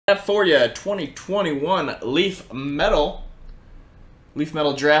For you, 2021 Leaf Metal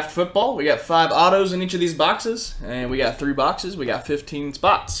Draft Football. We got 5 autos in each of these boxes, and we got 3 boxes. We got 15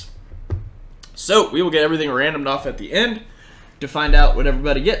 spots. So we will get everything randomed off at the end to find out what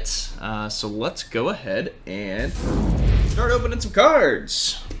everybody gets. So let's go ahead and start opening some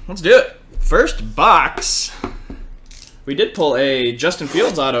cards. Let's do it. First box. We did pull a Justin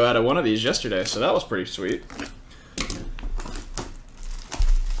Fields auto out of one of these yesterday, so that was pretty sweet.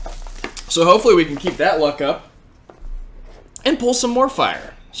 So hopefully we can keep that luck up and pull some more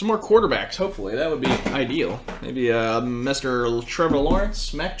fire. Some more quarterbacks, hopefully. That would be ideal. Maybe Mr. Trevor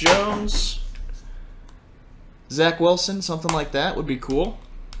Lawrence, Mac Jones, Zach Wilson, something like that would be cool.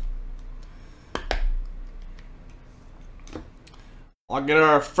 I'll get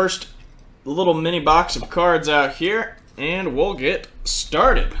our first little mini box of cards out here, and we'll get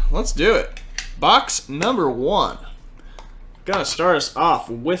started. Let's do it. Box number 1. Gonna start us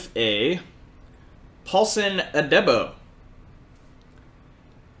off with a Paulson Adebo.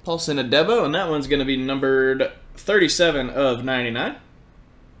 Paulson Adebo, and that one's gonna be numbered 37 of 99.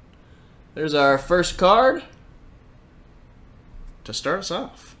 There's our first card to start us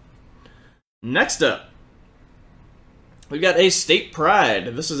off. Next up, we've got a State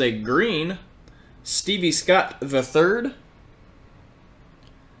Pride. This is a green Stevie Scott III.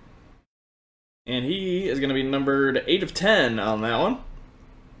 And he is going to be numbered 8 of 10 on that one.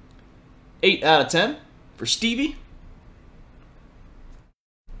 8 out of 10 for Stevie.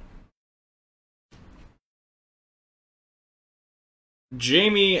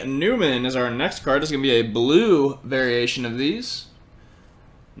 Jamie Newman is our next card. This is going to be a blue variation of these.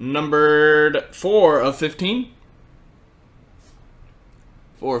 Numbered 4 of 15.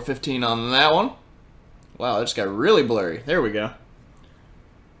 4 of 15 on that one. Wow, it just got really blurry. There we go.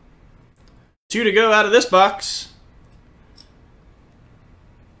 2 to go out of this box.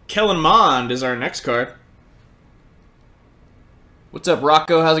 Kellen Mond is our next card. What's up,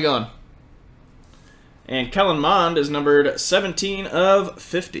 Rocco? How's it going? And Kellen Mond is numbered 17 of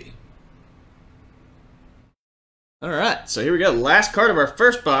 50. Alright, so here we go. Last card of our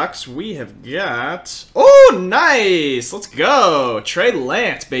first box. We have got... Oh, nice! Let's go! Trey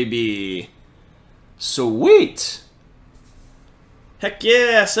Lance, baby. Sweet! Heck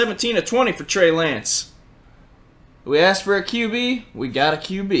yeah, 17 of 20 for Trey Lance. We asked for a QB, we got a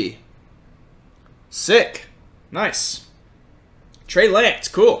QB. Sick. Nice. Trey Lance,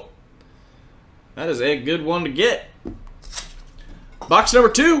 cool. That is a good one to get. Box number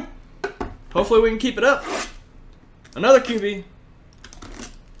 2. Hopefully we can keep it up. Another QB.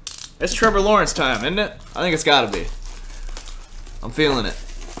 It's Trevor Lawrence time, isn't it? I think it's got to be. I'm feeling it.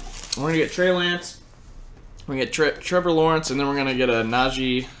 We're going to get Trey Lance. We get Trevor Lawrence, and then we're gonna get a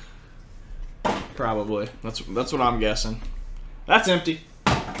Najee. Probably. That's what I'm guessing. That's empty.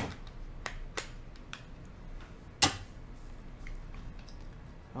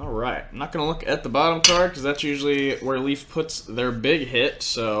 All right. I'm not gonna look at the bottom card because that's usually where Leaf puts their big hit.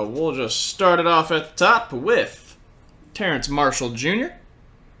 So we'll just start it off at the top with Terrence Marshall Jr.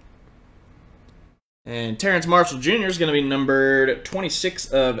 And Terrence Marshall Jr. is gonna be numbered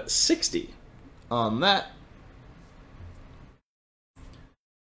 26 of 60 on that.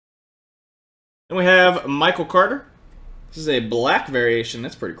 Then we have Michael Carter. This is a black variation.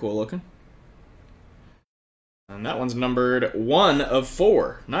 That's pretty cool looking. And that one's numbered 1 of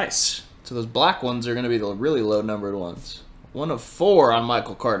 4. Nice. So those black ones are going to be the really low numbered ones. 1 of 4 on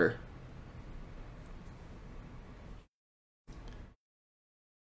Michael Carter.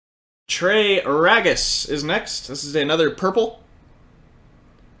 Trey Ragas is next. This is another purple.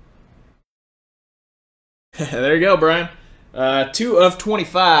 There you go, Brian. 2 of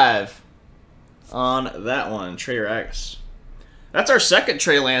 25. On that one, Trey Ragas. That's our second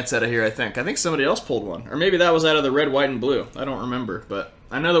Trey Lance out of here, I think. I think somebody else pulled one. Or maybe that was out of the red, white, and blue. I don't remember. But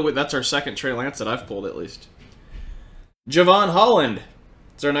I know that that's our second Trey Lance that I've pulled, at least. Javon Holland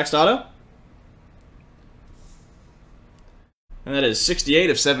is our next auto. And that is 68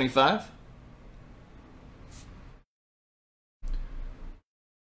 of 75.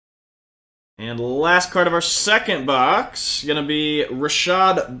 And last card of our second box is going to be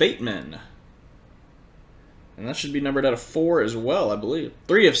Rashad Bateman. And that should be numbered out of 4 as well, I believe.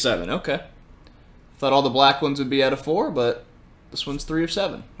 3 of 7, okay. Thought all the black ones would be out of 4, but this one's 3 of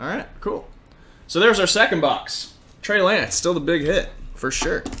 7. All right, cool. So there's our second box. Trey Lance, still the big hit, for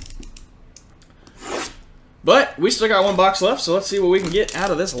sure. But we still got one box left, so let's see what we can get out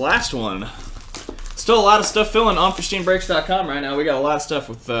of this last one. Still a lot of stuff filling on PristineBreaks.com right now. We got a lot of stuff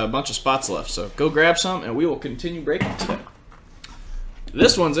with a bunch of spots left, so go grab some, and we will continue breaking today.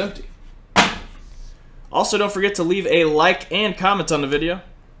 This one's empty. Also, don't forget to leave a like and comment on the video.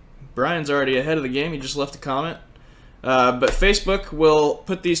 Brian's already ahead of the game. He just left a comment. But Facebook will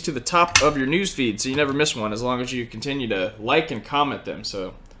put these to the top of your news feed, so you never miss one as long as you continue to like and comment them.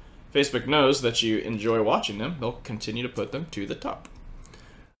 So Facebook knows that you enjoy watching them. They'll continue to put them to the top.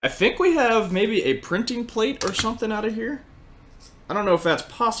 I think we have maybe a printing plate or something out of here. I don't know if that's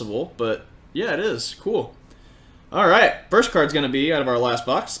possible, but yeah, it is. Cool. All right, first card's going to be out of our last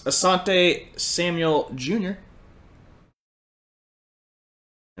box, Asante Samuel Jr.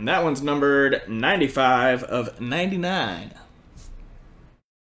 And that one's numbered 95 of 99.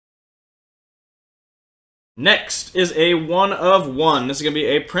 Next is a 1 of 1. This is going to be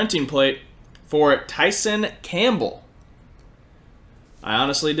a printing plate for Tyson Campbell. I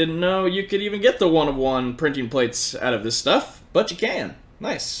honestly didn't know you could even get the 1 of 1 printing plates out of this stuff, but you can.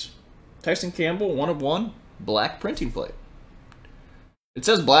 Nice. Tyson Campbell, 1 of 1, black printing plate. It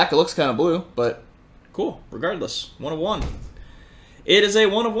says black, it looks kind of blue, but cool, regardless. 1 of 1. It is a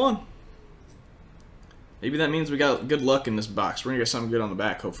 1 of 1. Maybe that means we got good luck in this box. We're going to get something good on the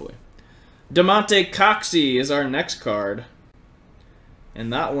back, hopefully. Damonte Coxie is our next card.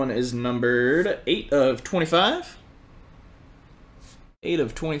 And that one is numbered 8 of 25. 8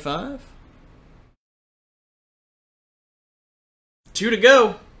 of 25. 2 to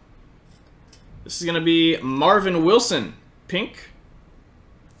go. This is going to be Marvin Wilson, pink.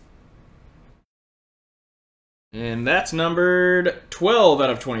 And that's numbered 12 out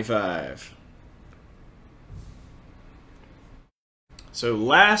of 25. So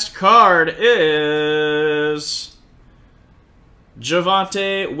last card is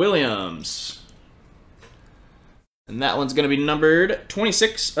Javonte Williams. And that one's going to be numbered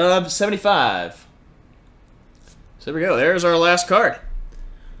 26 of 75. So there we go. There's our last card.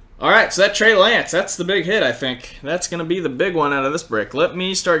 All right, so that Trey Lance, that's the big hit, I think. That's going to be the big one out of this break. Let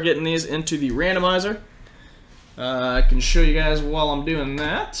me start getting these into the randomizer. I can show you guys while I'm doing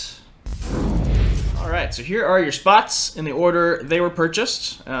that. All right, so here are your spots in the order they were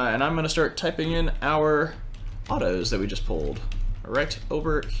purchased. And I'm going to start typing in our autos that we just pulled right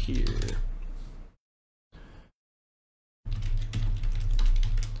over here.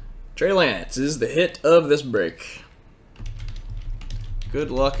 Trey Lance is the hit of this break. Good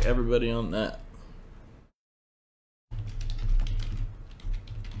luck, everybody, on that.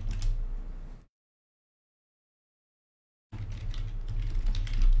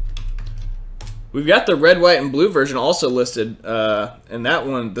 We've got the red, white, and blue version also listed, and that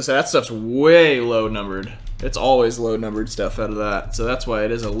one, that stuff's way low numbered. It's always low numbered stuff out of that, so that's why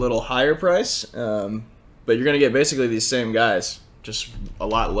it is a little higher price. But you're gonna get basically these same guys, just a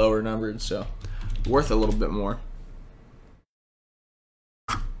lot lower numbered, so worth a little bit more.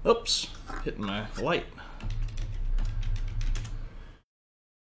 Oops, hitting my light.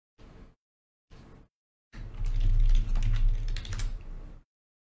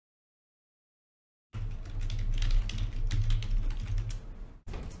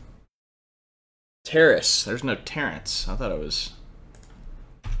 Terrace. There's no Terrence. I thought it was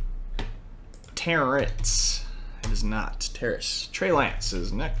Terrence. It is not. Terrace. Trey Lance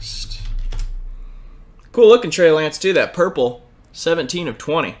is next. Cool looking Trey Lance too. That purple. 17 of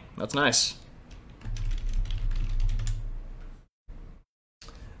 20. That's nice.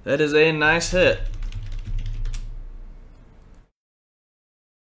 That is a nice hit.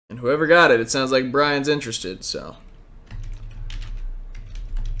 And whoever got it, it sounds like Brian's interested, so.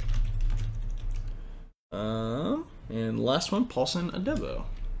 And last one, Paulson Adebo.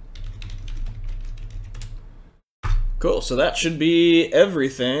 Cool, so that should be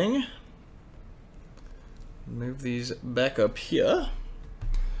everything. Move these back up here.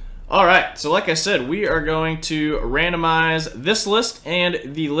 Alright, so like I said, we are going to randomize this list and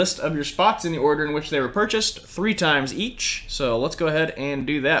the list of your spots in the order in which they were purchased 3 times each. So let's go ahead and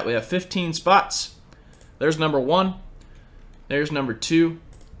do that. We have 15 spots. There's number 1. There's number 2.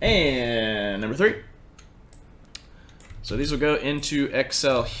 And number 3. So these will go into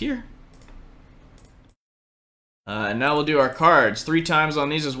Excel here. And now we'll do our cards 3 times on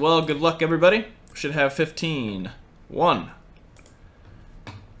these as well. Good luck, everybody. We should have 15. 1,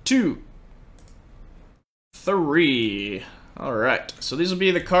 2, 3. All right. So these will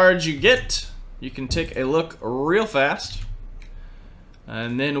be the cards you get. You can take a look real fast.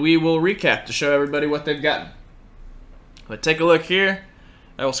 And then we will recap to show everybody what they've gotten. But take a look here.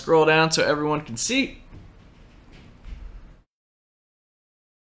 I will scroll down so everyone can see.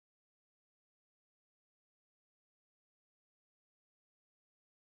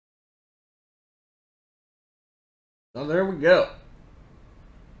 Oh, there we go.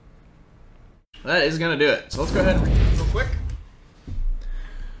 That is going to do it. So let's go ahead and recap real quick.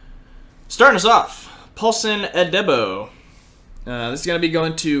 Starting us off, Paulson Adebo. This is going to be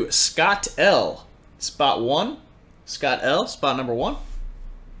going to Scott L. Spot 1. Scott L. Spot number 1.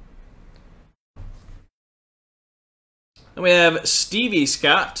 Then we have Stevie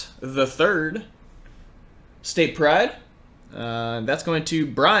Scott the third. State Pride. That's going to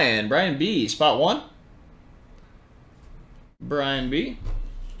Brian. Brian B. Spot 1. Brian B.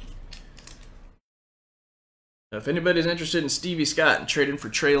 If anybody's interested in Stevie Scott and trading for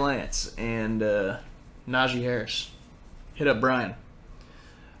Trey Lance and Najee Harris, hit up Brian.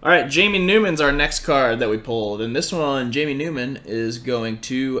 All right, Jamie Newman's our next card that we pulled. And this one, Jamie Newman, is going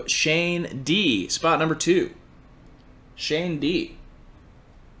to Shane D. Spot number 2. Shane D.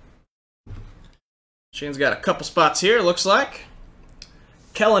 Shane's got a couple spots here, looks like.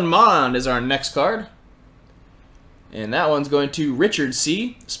 Kellen Mond is our next card. And that one's going to Richard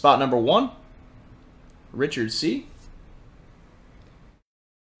C. Spot number 1. Richard C.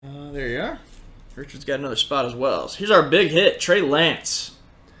 There you are. Richard's got another spot as well. So here's our big hit, Trey Lance.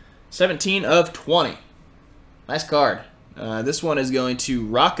 17 of 20. Nice card. This one is going to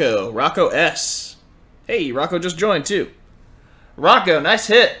Rocco. Rocco S. Hey, Rocco just joined too. Rocco, nice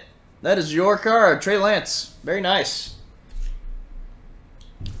hit. That is your card, Trey Lance. Very nice.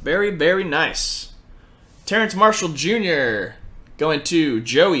 Very, very nice. Terrence Marshall Jr. going to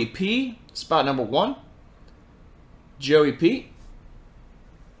Joey P. Spot number 1. Joey P.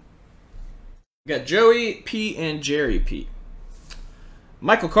 We got Joey P. and Jerry P.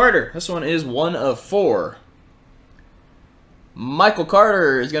 Michael Carter. This one is 1 of 4. Michael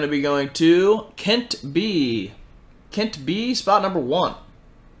Carter is going to be going to Kent B. Kent B. Spot number 1.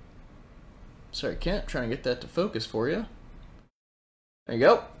 Sorry, Kent. Trying to get that to focus for you. There you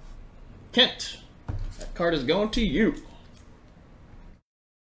go. Kent. That card is going to you.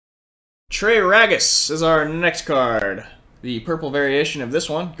 Trey Ragus is our next card. The purple variation of this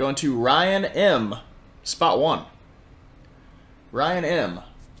one going to Ryan M. Spot 1. Ryan M.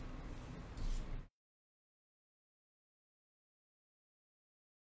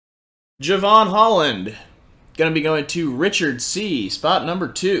 Javon Holland going to be going to Richard C. Spot number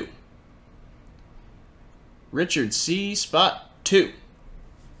 2. Richard C. Spot 2.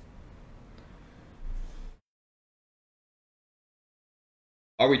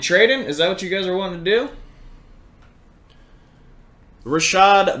 Are we trading? Is that what you guys are wanting to do?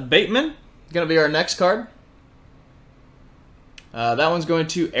 Rashad Bateman, going to be our next card. That one's going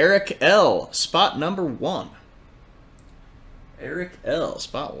to Eric L. Spot number 1. Eric L.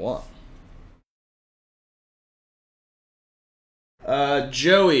 Spot 1.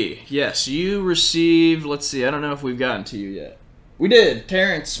 Joey, yes, you received, let's see, I don't know if we've gotten to you yet. We did.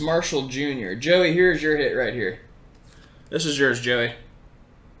 Terrence Marshall Jr. Joey, here's your hit right here. This is yours, Joey.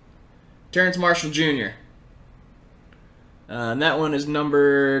 Terrence Marshall Jr. And that one is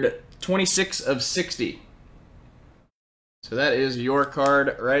numbered 26 of 60. So that is your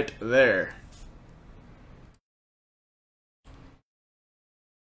card right there.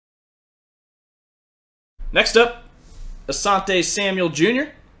 Next up, Asante Samuel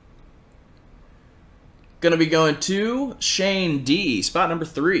Jr. Going to be going to Shane D. Spot number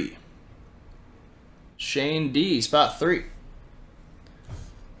 3. Shane D. Spot 3.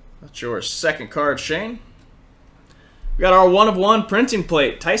 That's your second card, Shane. We got our 1 of 1 printing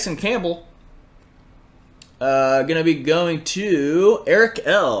plate, Tyson Campbell. Gonna be going to Eric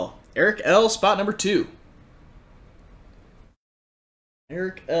L. Eric L. Spot number 2.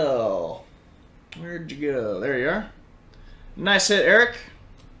 Eric L. Where'd you go? There you are. Nice hit, Eric.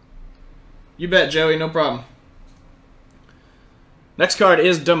 You bet, Joey. No problem. Next card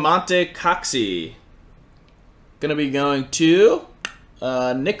is DeMonte Coxey. Gonna be going to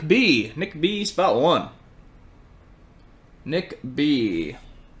Nick B. Nick B. Spot 1. Nick B.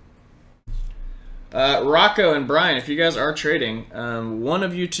 Rocco and Brian, if you guys are trading, one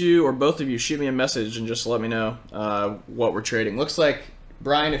of you two or both of you shoot me a message and just let me know what we're trading. Looks like,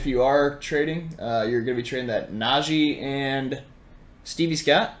 Brian, if you are trading, you're going to be trading that Najee and Stevie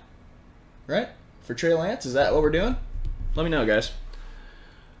Scott, right? For Trey Lance. Is that what we're doing? Let me know, guys.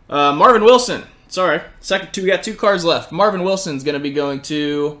 Marvin Wilson. Sorry. We got 2 cards left. Marvin Wilson's going to be going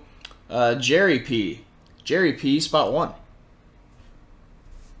to Jerry P. Jerry P. Spot 1.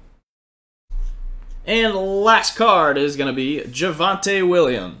 And the last card is going to be Javonte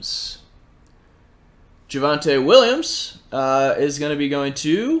Williams. Javonte Williams is going to be going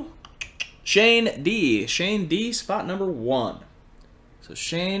to Shane D. Shane D. Spot number 1. So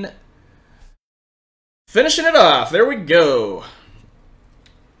Shane finishing it off. There we go.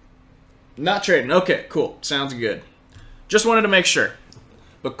 Not trading. Okay, cool. Sounds good. Just wanted to make sure.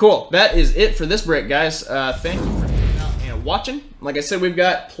 But cool. That is it for this break, guys. Thank you for coming out and watching. Like I said, we've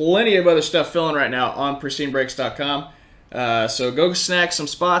got plenty of other stuff filling right now on PristineBreaks.com. So go snack some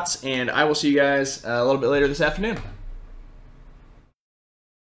spots, and I will see you guys a little bit later this afternoon.